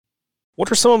What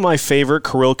are some of my favorite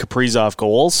Kirill Kaprizov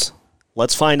goals?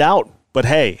 Let's find out. But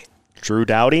hey, Drew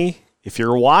Doughty, if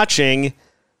you're watching,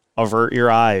 avert your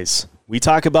eyes. We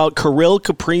talk about Kirill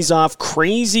Kaprizov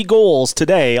crazy goals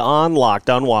today on Locked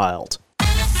On Wild.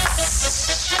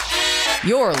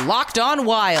 You're Locked On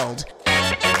Wild.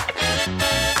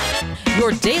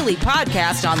 Your daily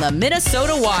podcast on the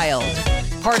Minnesota Wild.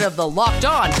 Part of the Locked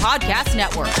On Podcast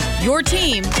Network. Your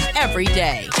team every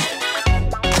day.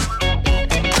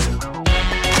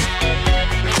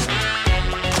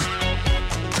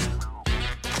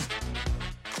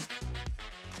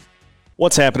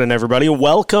 What's happening, everybody?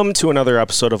 Welcome to another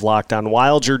episode of Locked On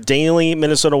Wild, your daily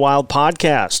Minnesota Wild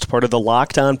podcast, part of the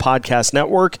Locked On Podcast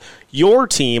Network, your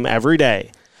team every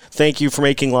day. Thank you for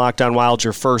making Locked On Wild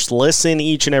your first listen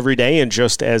each and every day. And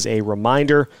just as a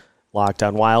reminder, Locked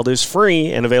On Wild is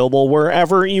free and available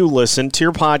wherever you listen to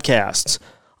your podcasts.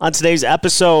 On today's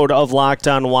episode of Locked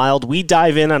On Wild, we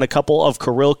dive in on a couple of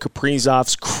Kirill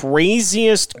Kaprizov's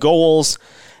craziest goals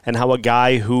and how a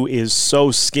guy who is so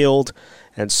skilled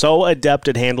and so adept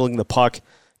at handling the puck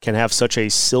can have such a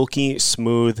silky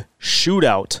smooth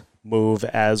shootout move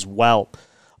as well.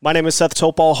 My name is Seth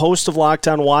Topal, host of Locked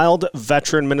On Wild,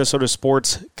 veteran Minnesota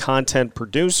sports content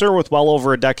producer with well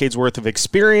over a decade's worth of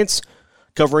experience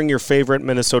covering your favorite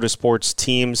Minnesota sports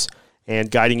teams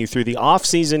and guiding you through the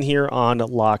offseason here on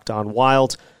Locked On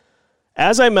Wild.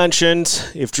 As I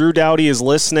mentioned, if Drew Doughty is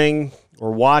listening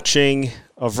or watching,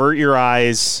 avert your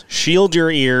eyes, shield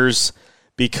your ears,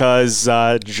 because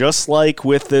just like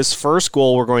with this first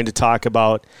goal we're going to talk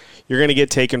about, you're going to get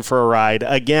taken for a ride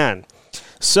again.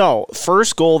 So,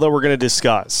 first goal that we're going to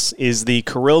discuss is the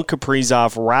Kirill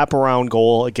Kaprizov wraparound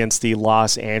goal against the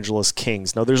Los Angeles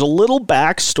Kings. Now, there's a little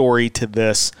backstory to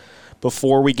this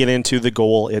before we get into the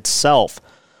goal itself.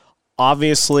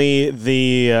 Obviously,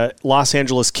 the Los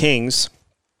Angeles Kings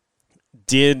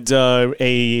did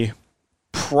a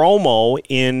promo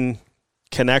in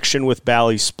connection with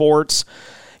Bally Sports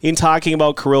in talking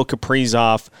about Kirill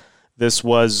Kaprizov. This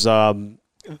was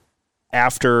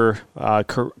after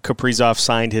Kaprizov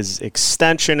signed his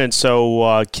extension, and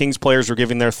so Kings players were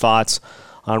giving their thoughts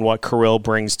on what Kirill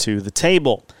brings to the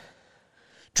table.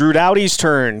 Drew Doughty's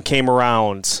turn came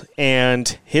around,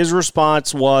 and his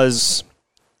response was,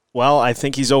 well, I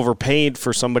think he's overpaid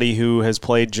for somebody who has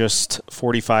played just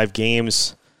 45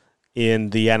 games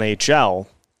in the NHL.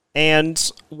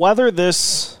 And whether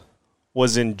this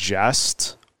was in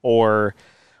jest or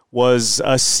was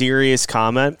a serious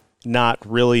comment, not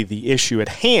really the issue at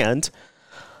hand,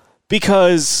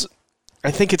 because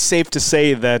I think it's safe to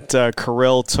say that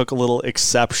Kirill took a little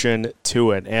exception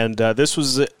to it. And this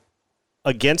was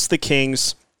against the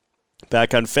Kings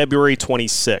back on February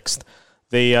 26th.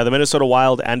 The Minnesota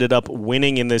Wild ended up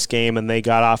winning in this game, and they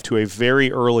got off to a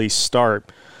very early start.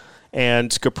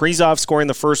 And Kaprizov scoring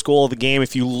the first goal of the game,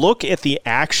 if you look at the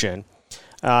action,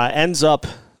 ends up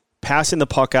passing the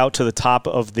puck out to the top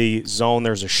of the zone.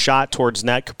 There's a shot towards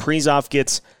net. Kaprizov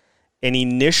gets an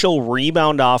initial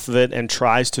rebound off of it and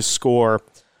tries to score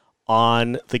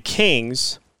on the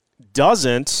Kings.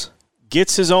 Doesn't,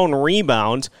 gets his own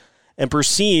rebound, and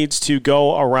proceeds to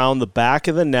go around the back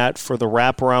of the net for the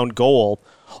wraparound goal,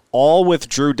 all with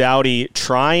Drew Doughty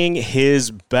trying his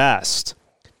best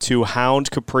to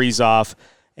hound Kaprizov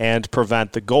and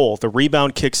prevent the goal. The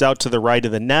rebound kicks out to the right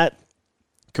of the net.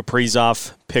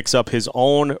 Kaprizov picks up his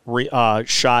own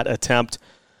shot attempt,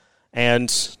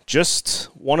 and just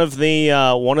one of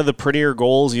the prettier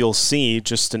goals you'll see.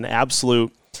 Just an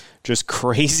absolute, just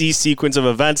crazy sequence of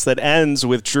events that ends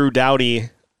with Drew Doughty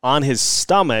on his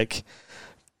stomach,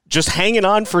 just hanging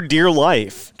on for dear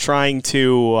life, trying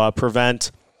to prevent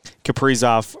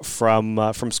Kaprizov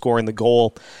from scoring the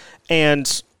goal.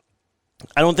 And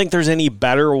I don't think there's any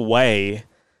better way,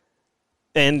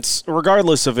 and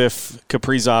regardless of if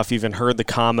Kaprizov even heard the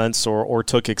comments or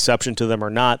took exception to them or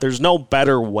not, there's no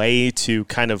better way to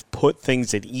kind of put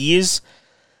things at ease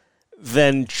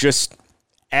than just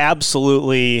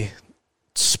absolutely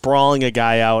sprawling a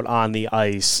guy out on the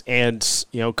ice. And,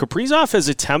 Kaprizov has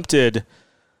attempted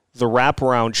the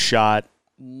wraparound shot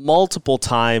multiple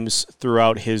times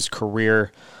throughout his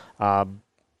career.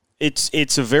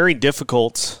 It's a very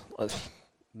difficult.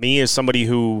 Me, as somebody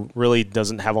who really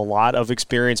doesn't have a lot of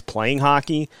experience playing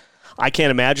hockey, I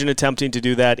can't imagine attempting to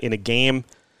do that in a game.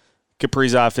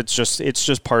 Kaprizov, it's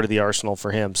just part of the arsenal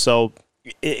for him. So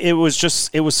it was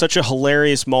such a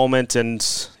hilarious moment,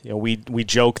 and we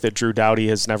joke that Drew Doughty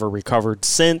has never recovered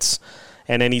since.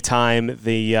 And anytime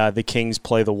the Kings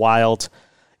play the Wild,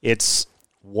 it's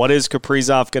what is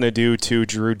Kaprizov going to do to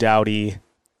Drew Doughty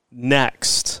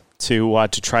next to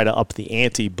try to up the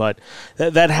ante? But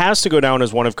that has to go down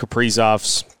as one of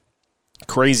Kaprizov's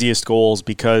craziest goals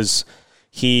because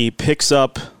he picks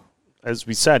up, as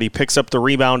we said, he picks up the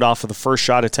rebound off of the first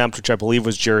shot attempt, which I believe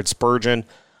was Jared Spurgeon.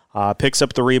 Picks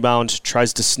up the rebound,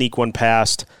 tries to sneak one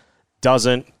past,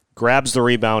 doesn't, grabs the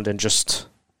rebound, and just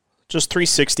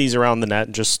 360s around the net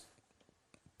and just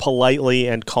politely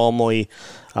and calmly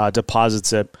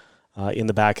deposits it in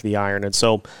the back of the iron. And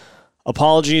so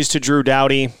apologies to Drew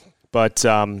Doughty, but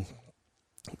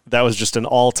that was just an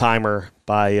all-timer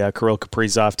by Kirill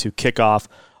Kaprizov to kick off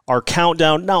our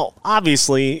countdown. Now,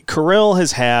 obviously, Kirill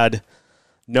has had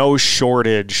no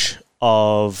shortage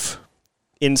of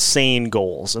insane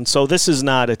goals, and so this is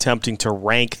not attempting to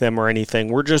rank them or anything.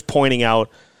 We're just pointing out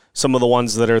some of the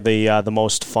ones that are the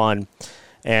most fun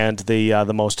and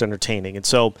the most entertaining. And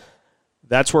so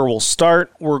that's where we'll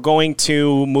start. We're going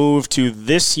to move to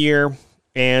this year,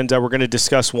 and we're going to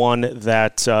discuss one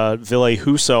that Ville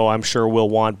Husso, I'm sure, will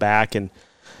want back. And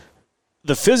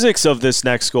the physics of this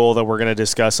next goal that we're going to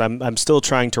discuss, I'm still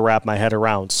trying to wrap my head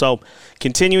around. So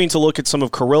continuing to look at some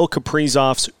of Kirill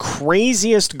Kaprizov's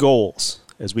craziest goals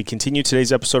as we continue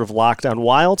today's episode of Locked On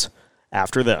Wild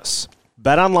after this.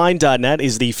 BetOnline.net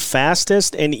is the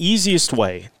fastest and easiest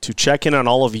way to check in on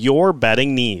all of your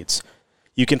betting needs.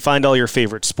 You can find all your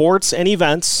favorite sports and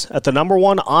events at the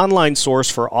 #1 online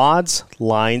source for odds,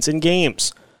 lines, and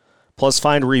games. Plus,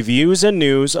 find reviews and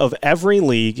news of every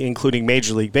league, including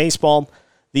Major League Baseball,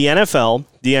 the NFL,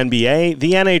 the NBA,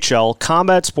 the NHL,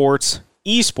 combat sports,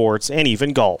 esports, and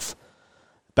even golf.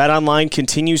 BetOnline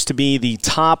continues to be the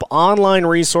top online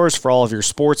resource for all of your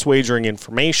sports wagering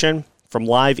information. From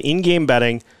live in-game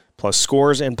betting, plus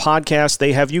scores and podcasts,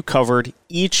 they have you covered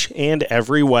each and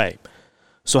every way.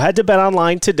 So head to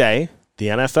BetOnline today. The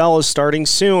NFL is starting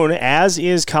soon, as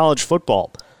is college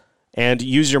football. And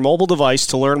use your mobile device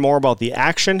to learn more about the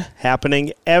action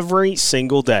happening every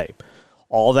single day.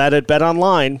 All that at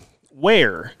BetOnline,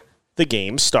 where the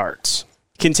game starts.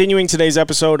 Continuing today's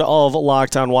episode of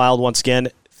Locked On Wild, once again,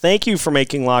 thank you for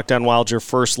making Locked On Wild your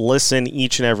first listen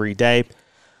each and every day.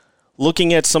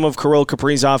 Looking at some of Kirill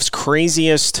Kaprizov's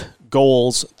craziest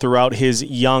goals throughout his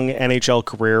young NHL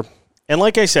career. And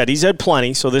like I said, he's had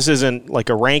plenty, so this isn't like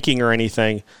a ranking or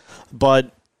anything.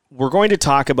 But we're going to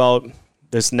talk about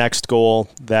this next goal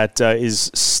that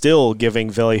is still giving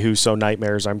Ville Husso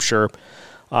nightmares, I'm sure.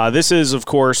 This is, of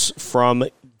course, from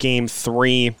Game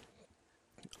 3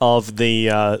 of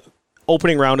the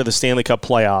opening round of the Stanley Cup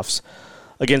playoffs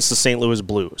against the St. Louis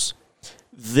Blues.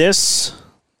 This,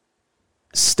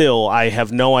 still, I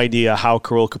have no idea how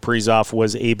Kirill Kaprizov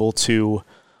was able to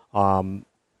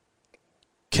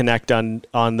connect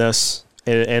on this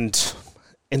and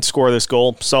score this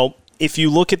goal. So if you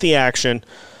look at the action,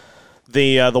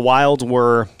 the Wild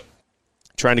were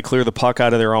trying to clear the puck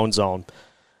out of their own zone.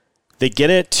 They get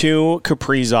it to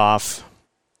Kaprizov,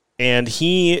 and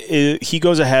he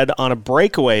goes ahead on a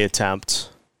breakaway attempt.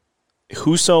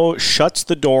 Husso shuts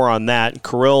the door on that.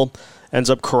 Kirill ends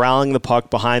up corralling the puck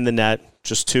behind the net,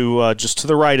 just to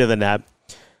the right of the net.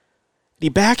 He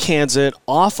backhands it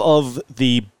off of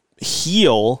the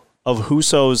heel of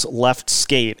Husso's left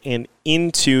skate and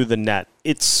into the net.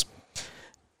 It's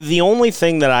the only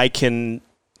thing that I can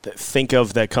think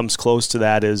of that comes close to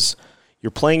that is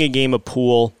you're playing a game of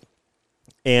pool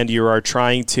and you're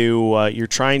trying to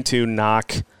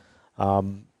knock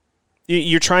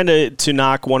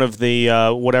one of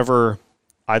the whatever,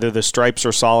 either the stripes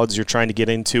or solids you're trying to get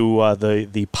into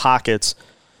the pockets.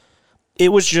 It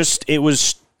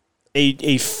was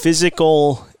a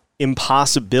physical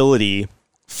impossibility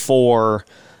for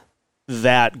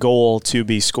that goal to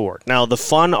be scored. Now, the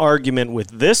fun argument with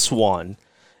this one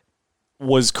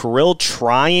was Kirill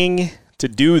trying to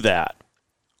do that,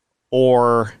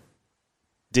 or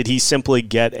did he simply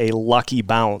get a lucky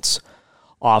bounce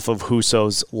off of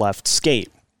Husso's left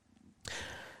skate?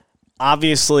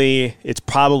 Obviously, it's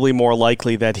probably more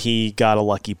likely that he got a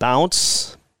lucky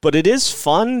bounce, but it is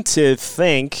fun to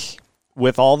think,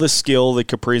 with all the skill that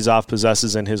Kaprizov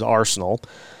possesses in his arsenal,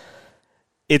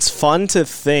 it's fun to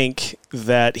think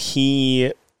that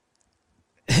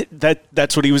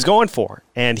that's what he was going for,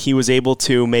 and he was able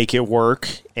to make it work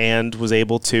and was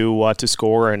able to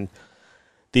score in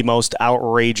the most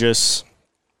outrageous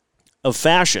of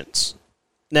fashions.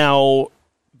 Now,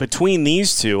 between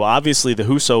these two, obviously the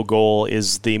Husso goal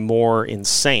is the more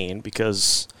insane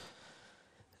because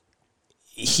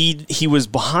he was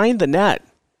behind the net.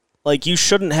 Like, you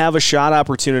shouldn't have a shot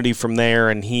opportunity from there,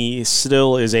 and he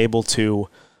still is able to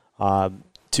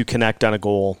connect on a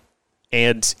goal.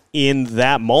 And in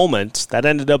that moment, that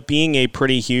ended up being a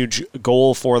pretty huge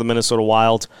goal for the Minnesota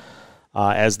Wild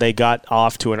as they got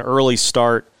off to an early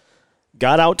start,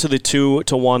 got out to the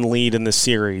 2-1 lead in the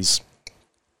series.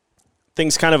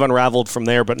 things kind of unraveled from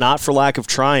there, but not for lack of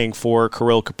trying for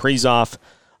Kirill Kaprizov.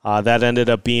 That ended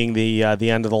up being the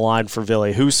end of the line for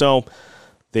Ville Husso.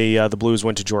 The Blues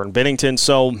went to Jordan Binnington.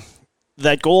 So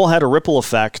that goal had a ripple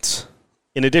effect,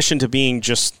 in addition to being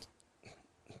just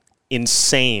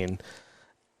insane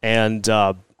and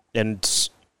a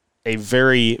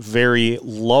very, very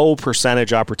low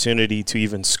percentage opportunity to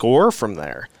even score from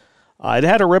there. It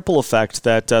had a ripple effect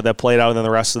that played out in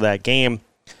the rest of that game,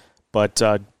 but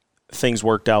things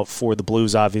worked out for the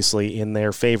Blues, obviously, in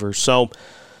their favor. So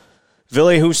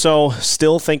Ville Husso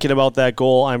still thinking about that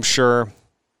goal, I'm sure.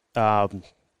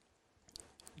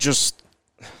 Just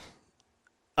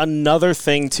another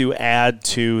thing to add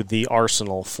to the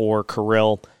arsenal for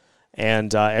Kirill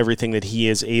and everything that he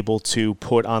is able to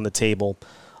put on the table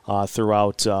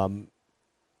throughout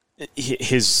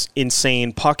his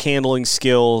insane puck handling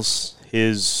skills,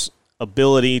 his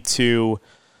ability to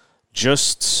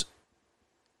just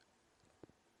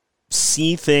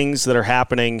see things that are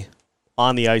happening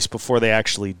on the ice before they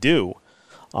actually do,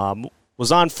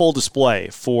 was on full display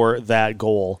for that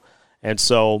goal. And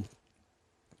so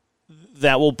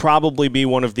that will probably be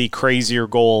one of the crazier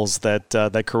goals that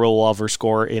Kirill will ever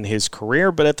score in his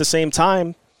career. But at the same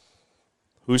time,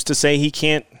 who's to say he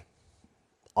can't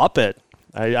up it?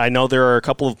 I know there are a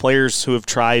couple of players who have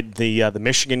tried the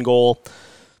Michigan goal.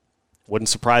 Wouldn't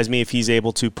surprise me if he's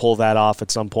able to pull that off at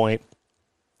some point.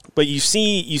 But you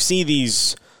see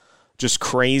these just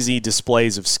crazy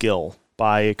displays of skill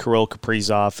by Kirill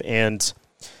Kaprizov, and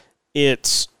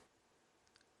it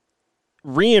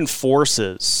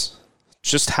reinforces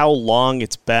just how long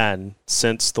it's been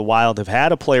since the Wild have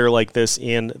had a player like this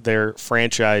in their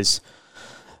franchise.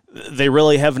 They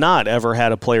really have not ever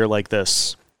had a player like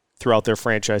this throughout their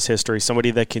franchise history,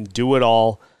 somebody that can do it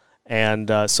all,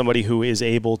 and somebody who is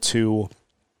able to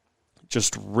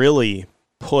just really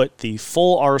put the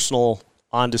full arsenal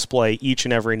on display each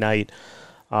and every night,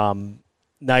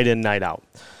 night in, night out.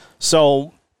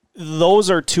 So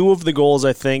those are two of the goals,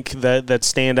 I think, that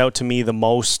stand out to me the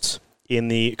most in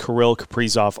the Kirill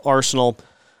Kaprizov arsenal.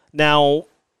 Now,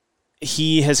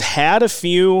 he has had a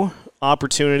few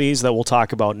opportunities that we'll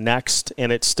talk about next,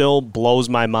 and it still blows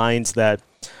my mind that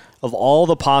of all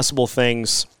the possible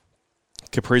things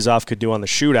Kaprizov could do on the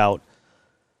shootout,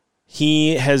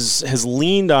 he has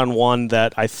leaned on one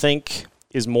that I think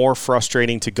is more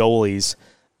frustrating to goalies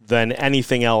than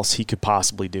anything else he could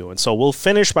possibly do. And so we'll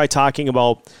finish by talking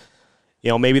about,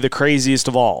 maybe the craziest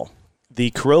of all,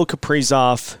 the Kirill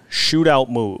Kaprizov shootout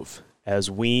move, as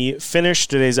we finish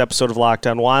today's episode of Locked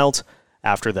On Wild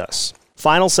after this.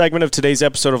 Final segment of today's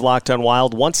episode of Locked On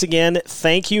Wild. Once again,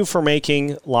 thank you for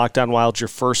making Locked On Wild your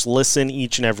first listen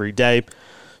each and every day.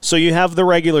 So you have the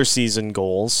regular season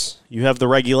goals, you have the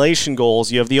regulation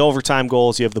goals, you have the overtime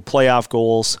goals, you have the playoff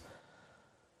goals.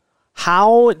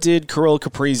 How did Kirill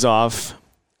Kaprizov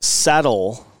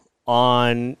settle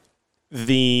on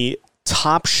the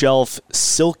top shelf,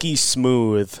 silky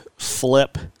smooth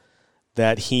flip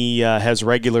that he has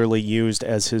regularly used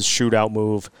as his shootout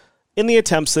move in the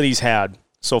attempts that he's had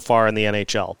so far in the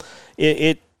NHL?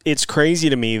 It's crazy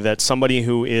to me that somebody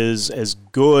who is as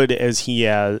good as he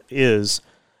is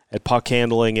at puck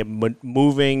handling and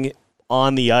moving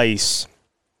on the ice,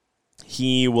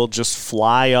 he will just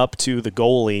fly up to the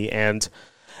goalie, and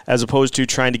as opposed to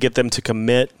trying to get them to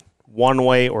commit one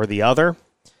way or the other,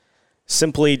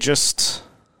 simply just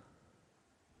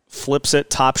flips it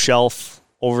top shelf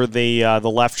over the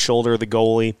left shoulder of the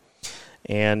goalie,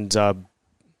 and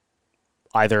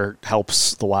either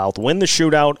helps the Wild win the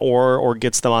shootout or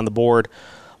gets them on the board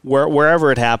wherever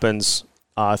it happens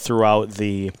throughout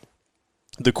the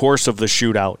course of the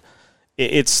shootout.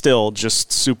 It's still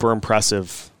just super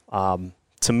impressive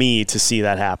to me to see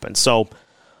that happen. So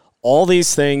all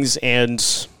these things,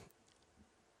 and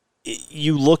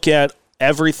you look at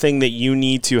everything that you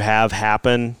need to have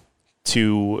happen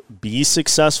to be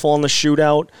successful in the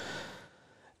shootout,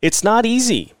 it's not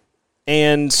easy.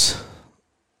 And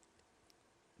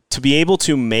to be able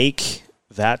to make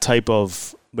that type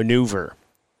of maneuver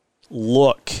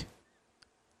look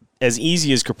as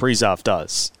easy as Kaprizov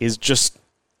does is just,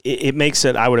 it makes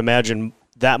it, I would imagine,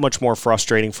 that much more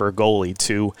frustrating for a goalie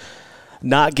to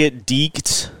not get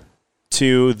deked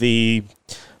to the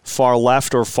far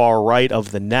left or far right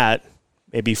of the net,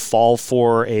 maybe fall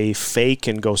for a fake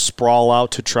and go sprawl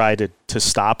out to try to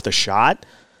stop the shot.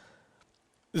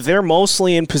 They're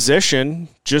mostly in position,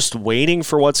 just waiting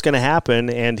for what's going to happen,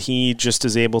 and he just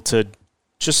is able to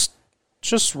just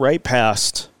right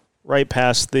past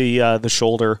the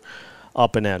shoulder,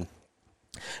 up and in.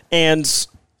 And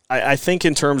I think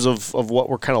in terms of what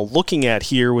we're kind of looking at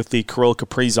here with the Kirill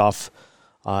Kaprizov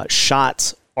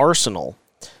shot arsenal,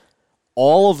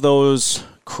 all of those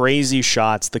crazy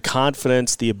shots, the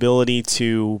confidence, the ability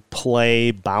to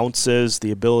play bounces,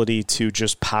 the ability to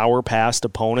just power past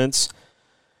opponents,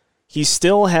 he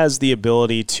still has the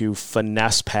ability to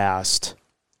finesse past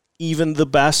even the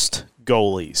best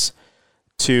goalies,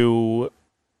 to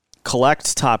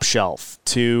collect top shelf,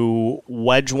 to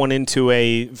wedge one into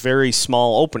a very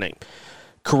small opening.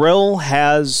 Kirill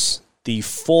has the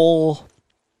full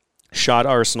shot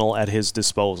arsenal at his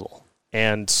disposal,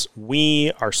 and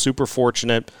we are super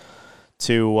fortunate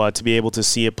to be able to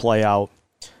see it play out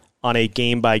on a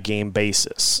game-by-game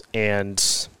basis.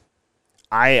 And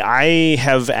I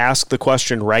have asked the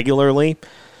question regularly,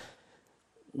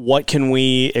 what can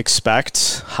we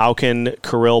expect? How can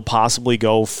Kirill possibly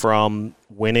go from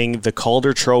winning the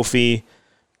Calder Trophy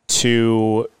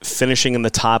to finishing in the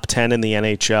top 10 in the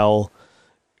NHL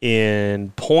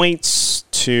in points,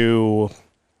 to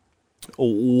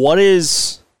what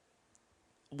is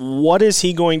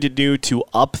he going to do to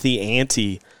up the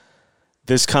ante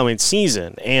this coming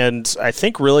season? And I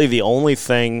think really the only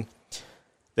thing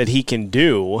that he can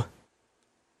do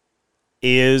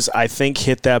is, I think,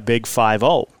 hit that big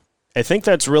 5-0. I think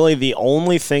that's really the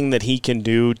only thing that he can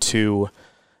do to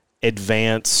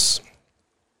advance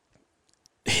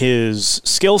his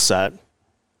skill set.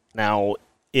 Now,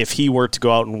 if he were to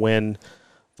go out and win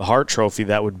the Hart Trophy,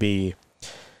 that'd be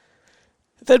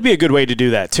a good way to do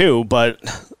that too. But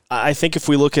I think if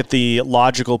we look at the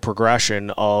logical progression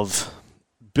of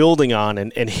building on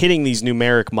and hitting these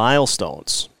numeric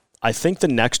milestones, I think the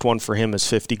next one for him is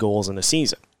 50 goals in a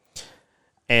season.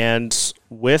 And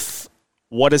with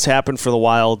what has happened for the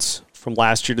Wilds from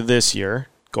last year to this year,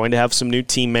 going to have some new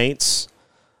teammates,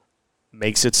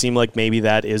 makes it seem like maybe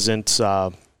that isn't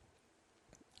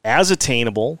as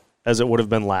attainable as it would have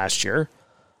been last year.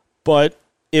 But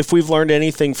if we've learned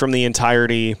anything from the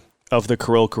entirety of the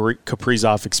Kirill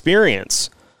Kaprizov experience,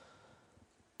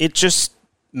 it just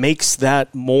makes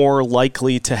that more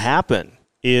likely to happen,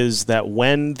 is that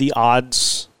when the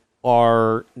odds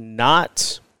are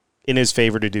not in his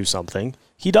favor to do something,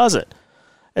 he does it.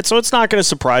 And so it's not going to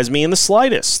surprise me in the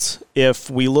slightest if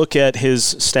we look at his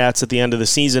stats at the end of the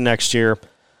season next year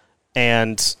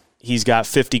and he's got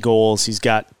 50 goals, he's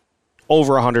got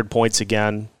over 100 points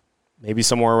again, maybe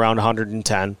somewhere around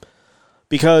 110,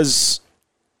 because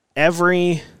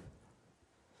every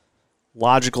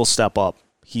logical step up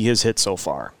he has hit so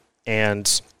far.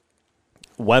 And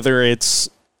whether it's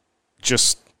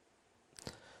just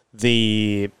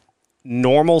the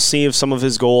normalcy of some of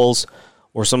his goals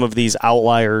or some of these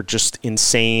outlier, just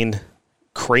insane,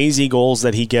 crazy goals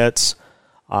that he gets,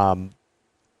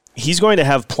 he's going to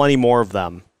have plenty more of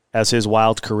them as his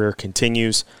Wild career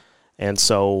continues. And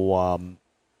so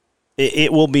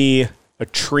it will be a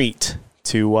treat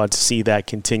to see that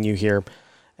continue here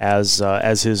as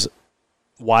his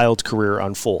Wild career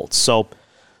unfolds. So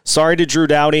sorry to Drew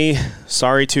Doughty,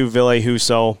 sorry to Ville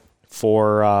Husso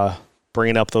for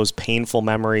bringing up those painful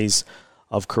memories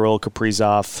of Kirill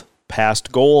Kaprizov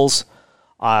past goals.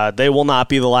 They will not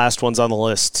be the last ones on the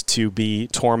list to be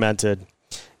tormented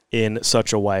in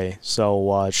such a way.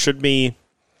 So it should be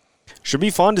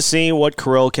fun to see what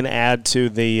Kirill can add to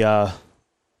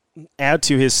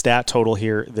his stat total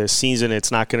here this season.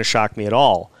 It's not going to shock me at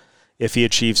all if he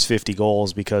achieves 50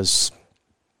 goals, because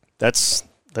that's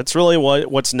really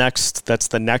what's next. That's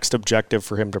the next objective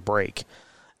for him to break.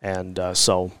 And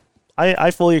so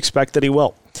I fully expect that he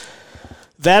will.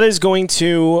 That is going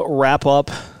to wrap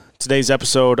up today's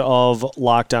episode of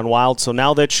Locked On Wild. So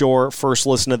now that your first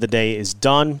listen of the day is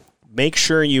done, make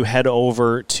sure you head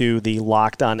over to the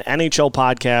Locked On NHL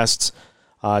podcasts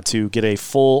to get a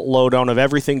full lowdown of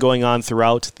everything going on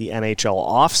throughout the NHL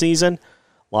offseason.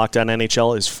 Locked On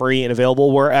NHL is free and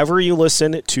available wherever you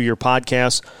listen to your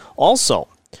podcasts. Also,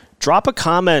 drop a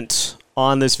comment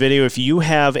on this video if you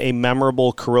have a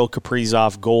memorable Kirill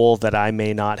Kaprizov goal that I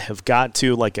may not have got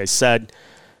to. Like I said,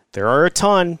 there are a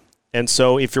ton. And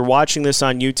so if you're watching this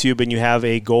on YouTube and you have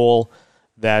a goal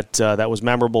that was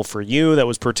memorable for you, that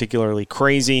was particularly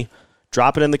crazy,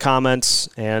 drop it in the comments,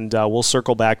 and we'll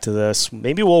circle back to this.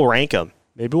 Maybe we'll rank him.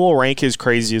 Maybe we'll rank his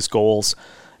craziest goals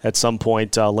at some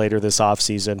point later this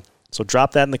offseason. So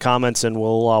drop that in the comments, and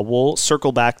we'll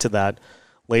circle back to that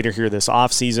later here this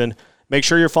offseason. Make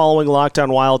sure you're following Locked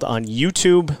On Wild on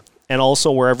YouTube and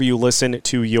also wherever you listen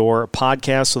to your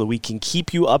podcast so that we can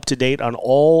keep you up to date on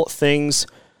all things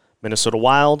Minnesota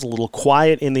Wild. A little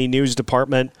quiet in the news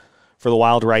department for the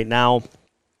Wild right now,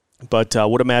 but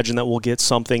would imagine that we'll get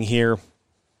something here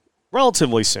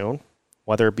relatively soon,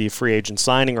 whether it be free agent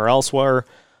signing or elsewhere.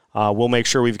 We'll make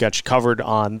sure we've got you covered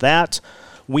on that.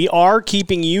 We are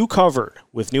keeping you covered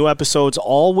with new episodes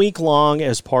all week long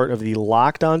as part of the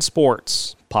Locked On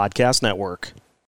Sports Podcast Network.